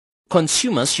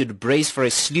consumers should brace for a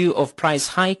slew of price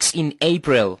hikes in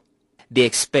April. The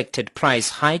expected price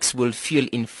hikes will fuel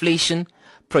inflation,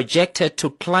 projected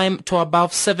to climb to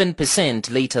above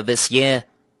 7% later this year.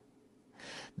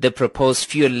 The proposed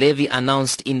fuel levy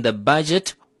announced in the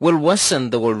budget will worsen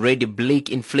the already bleak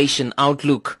inflation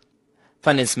outlook.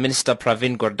 Finance Minister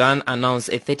Pravin Gordhan announced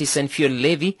a 30-cent fuel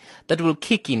levy that will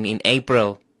kick in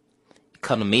April.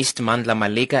 Economist Mandla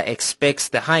Maleka expects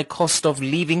the high cost of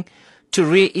living to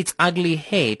rear its ugly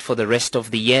head for the rest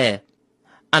of the year.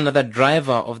 Another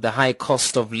driver of the high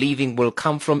cost of living will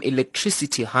come from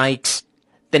electricity hikes.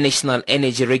 The National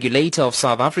Energy Regulator of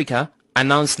South Africa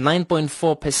announced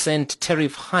 9.4%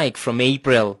 tariff hike from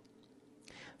April.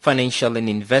 Financial and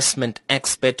investment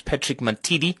expert Patrick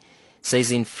Matidi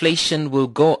says inflation will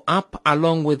go up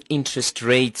along with interest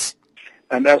rates.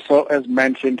 And also, as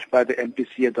mentioned by the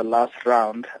MPC at the last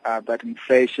round, that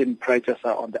inflation pressures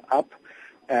are on the up,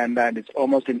 and it's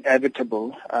almost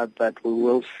inevitable that we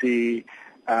will see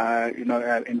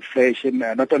inflation,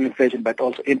 not only inflation, but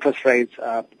also interest rates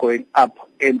going up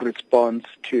in response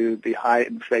to the high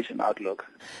inflation outlook.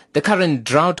 The current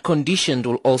drought condition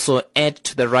will also add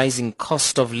to the rising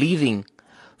cost of living.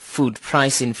 Food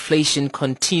price inflation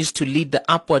continues to lead the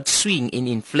upward swing in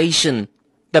inflation.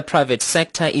 The private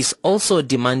sector is also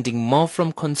demanding more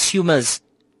from consumers.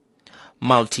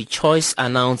 MultiChoice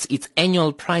announced its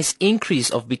annual price increase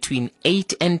of between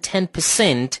 8 and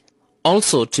 10%,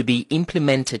 also to be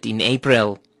implemented in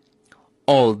April.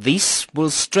 All this will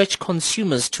stretch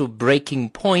consumers to breaking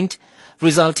point,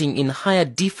 resulting in higher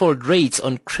default rates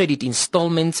on credit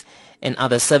installments and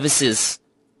other services.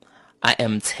 I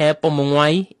am Tshepo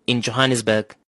Mongoai in Johannesburg.